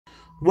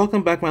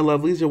Welcome back, my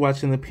lovelies. You're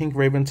watching the Pink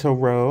Raven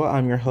Tarot.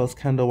 I'm your host,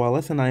 Kendall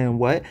Wallace, and I am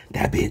what?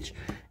 That bitch.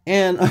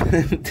 And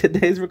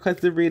today's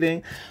requested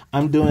reading,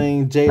 I'm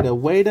doing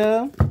Jayda,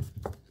 Wayda.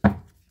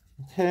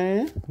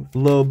 Okay.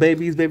 Little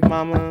babies, baby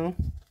mama.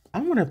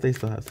 I wonder if they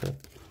still have stuff.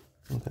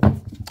 Okay.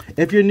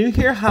 If you're new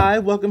here, hi.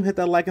 Welcome. Hit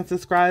that like and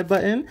subscribe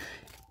button.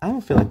 I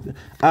don't feel like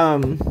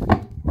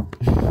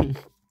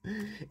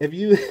if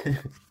you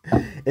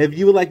if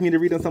you would like me to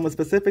read on someone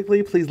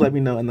specifically, please let me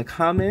know in the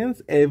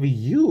comments. If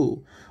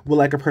you would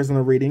like a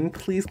personal reading,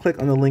 please click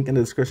on the link in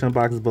the description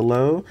box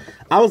below.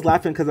 I was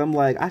laughing because I'm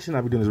like, I should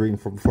not be doing this reading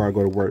before I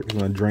go to work. It's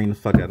going to drain the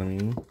fuck out of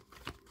me.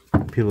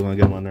 People are going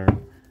to get on my nerve.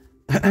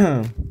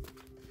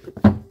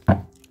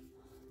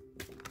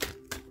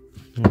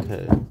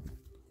 Okay.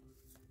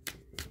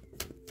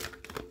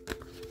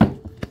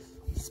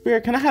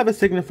 Spirit, can I have a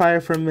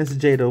signifier for Miss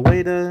Jayda,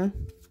 Wayda?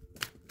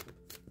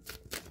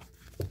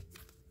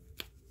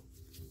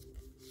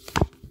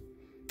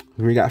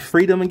 We got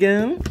freedom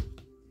again.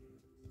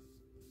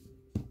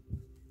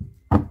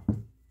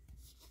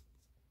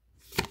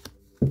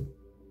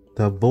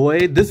 The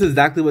Void. This is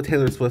exactly what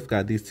Taylor Swift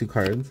got, these two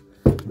cards.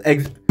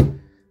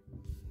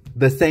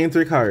 The same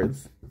three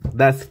cards.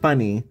 That's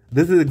funny.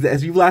 This is,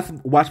 as you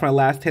watched my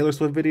last Taylor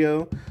Swift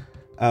video,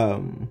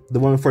 the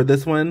one before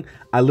this one,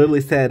 I literally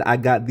said I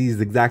got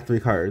these exact three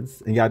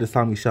cards. And y'all just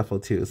saw me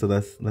shuffle too. So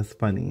that's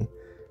funny.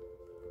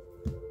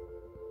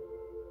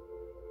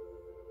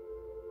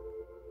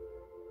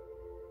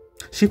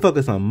 She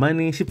focused on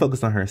money. She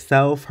focused on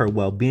herself, her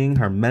well-being,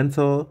 her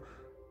mental.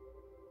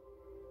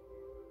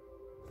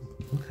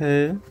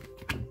 Okay.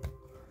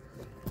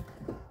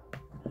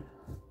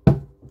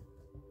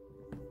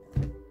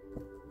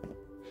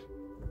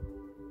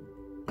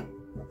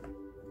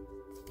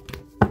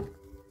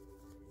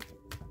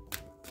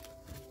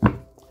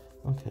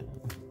 Okay.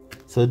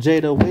 So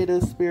Jayda,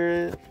 Wayda,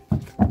 Spirit.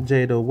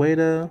 Jayda,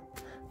 Wayda.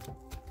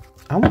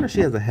 I wonder if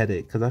she has a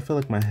headache because I feel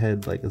like my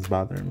head is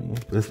bothering me,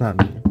 but it's not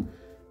me.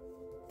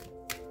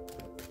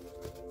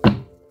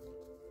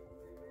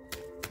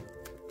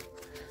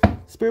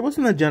 Spirit, what's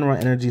in the general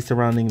energy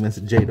surrounding Miss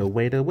Jayda,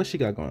 Wayda? What she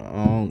got going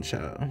on,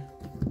 child?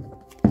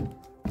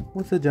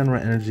 What's the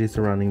general energy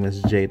surrounding Miss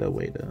Jayda,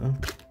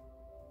 Wayda?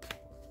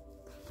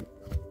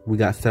 We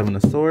got Seven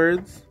of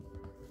Swords.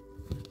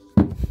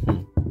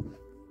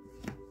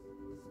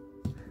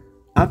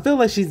 I feel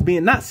like she's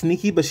being, not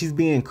sneaky, but she's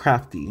being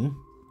crafty.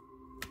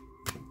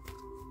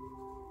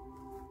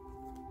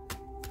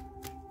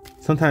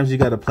 Sometimes you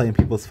gotta play in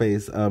people's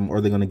face or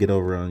they're gonna get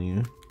over on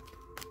you.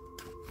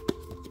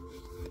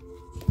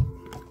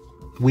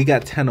 We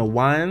got Ten of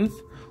Wands.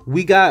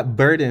 We got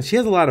burdens. She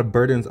has a lot of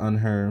burdens on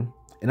her.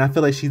 And I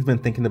feel like she's been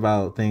thinking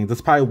about things.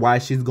 That's probably why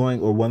she's going,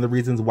 or one of the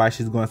reasons why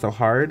she's going so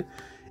hard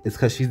is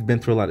because she's been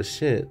through a lot of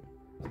shit.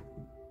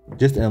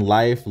 Just in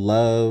life,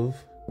 love,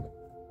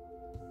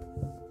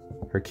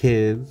 her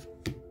kids,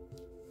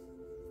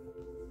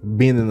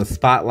 being in the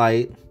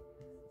spotlight.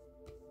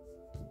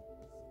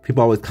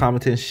 People always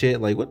commenting shit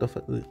like, what the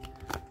fuck?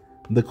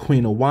 The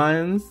Queen of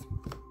Wands.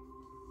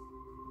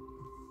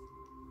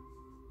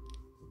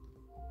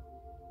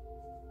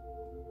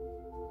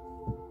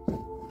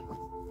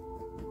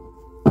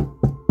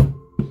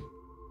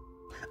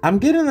 I'm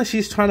getting that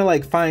she's trying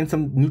to find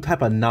some new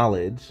type of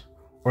knowledge,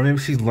 or maybe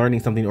she's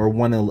learning something or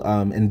want to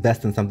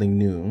invest in something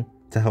new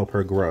to help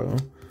her grow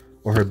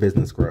or her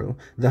business grow.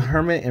 The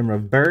Hermit in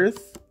reverse.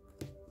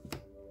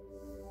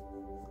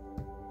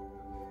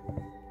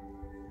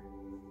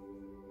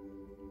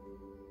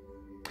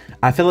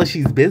 I feel like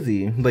she's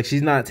busy.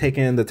 She's not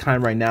taking the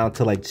time right now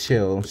to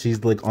chill. She's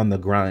on the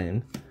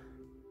grind.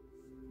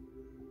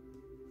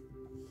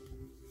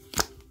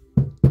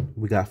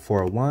 We got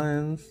Four of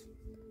Wands.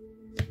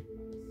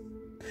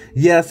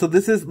 Yeah, so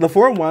this is, the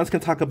Four of Wands can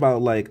talk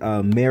about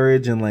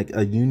marriage and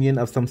a union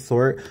of some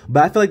sort.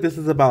 But I feel like this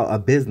is about a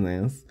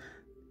business.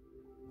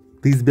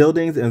 These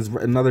buildings and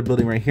another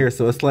building right here.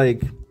 So it's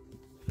like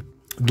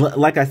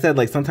I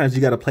said, sometimes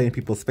you got to play in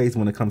people's face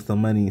when it comes to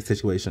money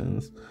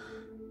situations.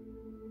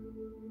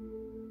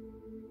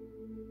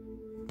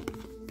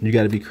 You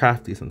got to be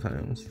crafty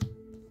sometimes.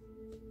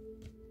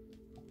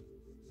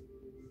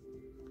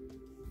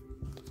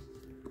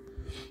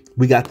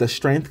 We got the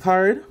Strength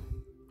card.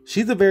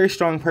 She's a very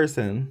strong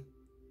person.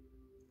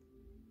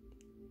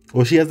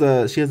 Well, she has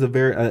a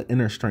very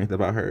inner strength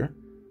about her.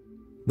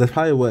 That's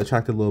probably what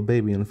attracted Little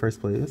Baby in the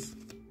first place.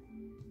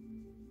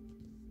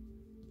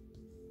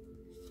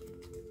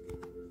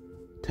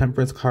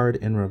 Temperance card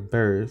in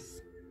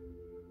reverse.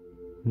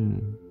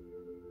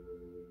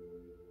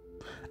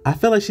 I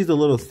feel like she's a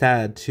little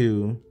sad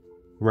too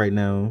right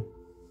now.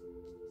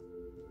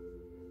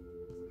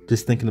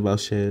 Just thinking about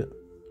shit.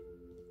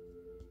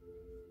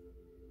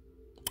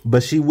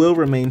 But she will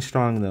remain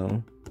strong,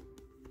 though.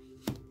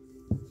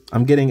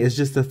 I'm getting, it's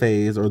just a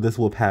phase, or this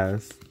will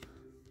pass.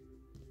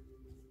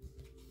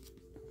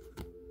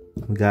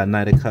 We got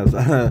Knight of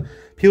Cups.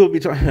 People be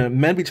trying,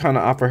 men be trying to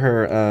offer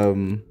her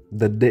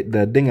the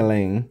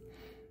ding-a-ling.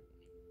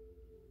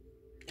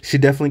 She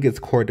definitely gets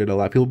courted a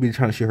lot. People be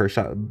trying to shoot her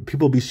shot.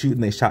 People be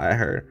shooting they shot at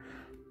her.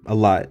 a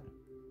lot.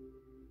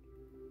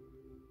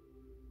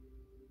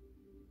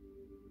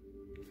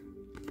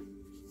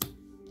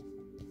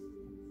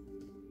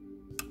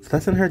 So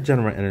that's in her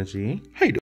general energy. How you doing?